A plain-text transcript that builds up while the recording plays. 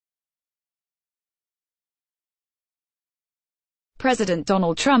President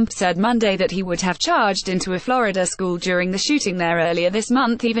Donald Trump said Monday that he would have charged into a Florida school during the shooting there earlier this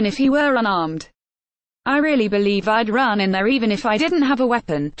month even if he were unarmed. "I really believe I'd run in there even if I didn't have a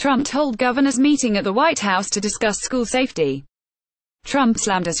weapon," Trump told governors meeting at the White House to discuss school safety. Trump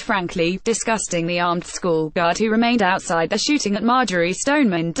slammed as frankly disgusting the armed school guard who remained outside the shooting at Marjory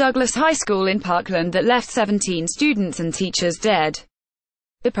Stoneman Douglas High School in Parkland that left 17 students and teachers dead.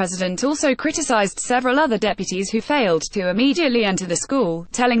 The president also criticized several other deputies who failed to immediately enter the school,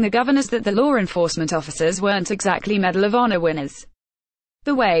 telling the governors that the law enforcement officers weren't exactly Medal of Honor winners.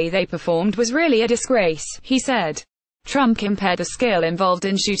 "The way they performed was really a disgrace," he said. Trump compared the skill involved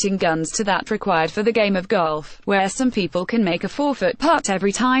in shooting guns to that required for the game of golf, where some people can make a 4-foot putt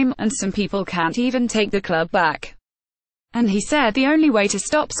every time, and some people can't even take the club back. And he said the only way to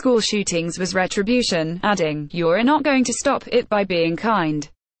stop school shootings was retribution, adding, "You're not going to stop it by being kind."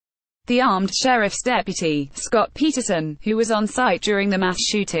 The armed sheriff's deputy, Scott Peterson, who was on site during the mass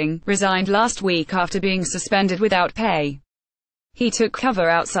shooting, resigned last week after being suspended without pay. He took cover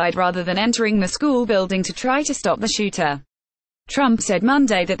outside rather than entering the school building to try to stop the shooter. Trump said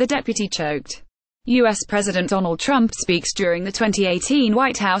Monday that the deputy choked. U.S. President Donald Trump speaks during the 2018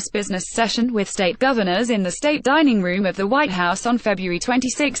 White House business session with state governors in the state dining room of the White House on February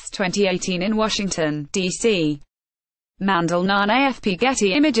 26, 2018 in Washington, D.C. Mandel Nahn AFP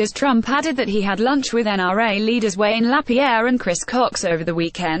Getty Images. Trump added that he had lunch with NRA leaders Wayne LaPierre and Chris Cox over the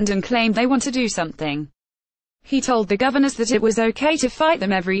weekend and claimed they want to do something. He told the governors that it was okay to fight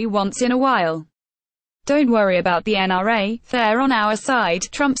them every once in a while. "Don't worry about the NRA, they're on our side,"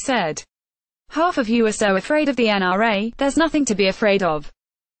 Trump said. "Half of you are so afraid of the NRA, there's nothing to be afraid of.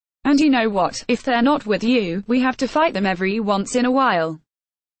 And you know what, if they're not with you, we have to fight them every once in a while.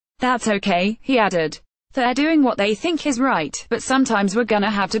 That's okay," he added. "They're doing what they think is right, but sometimes we're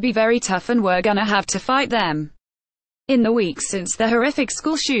gonna have to be very tough and we're gonna have to fight them." In the weeks since the horrific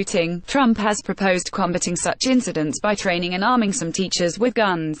school shooting, Trump has proposed combating such incidents by training and arming some teachers with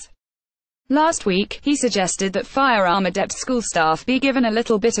guns. Last week, he suggested that firearm-adept school staff be given a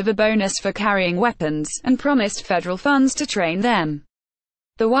little bit of a bonus for carrying weapons, and promised federal funds to train them.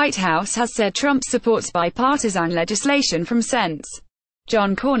 The White House has said Trump supports bipartisan legislation from Sens.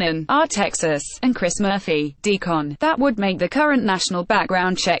 John Cornyn, R. Texas, and Chris Murphy, Decon, that would make the current national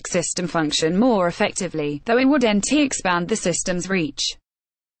background check system function more effectively, though it wouldn't expand the system's reach.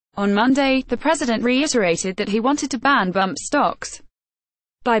 On Monday, the president reiterated that he wanted to ban bump stocks.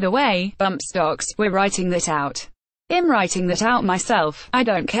 "By the way, bump stocks, we're writing that out. I'm writing that out myself. I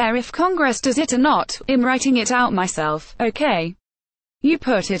don't care if Congress does it or not, I'm writing it out myself, okay? You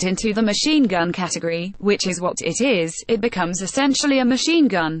put it into the machine gun category, which is what it is, it becomes essentially a machine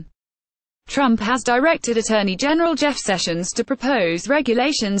gun." Trump has directed Attorney General Jeff Sessions to propose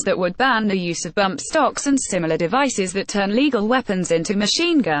regulations that would ban the use of bump stocks and similar devices that turn legal weapons into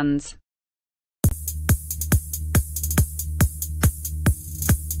machine guns.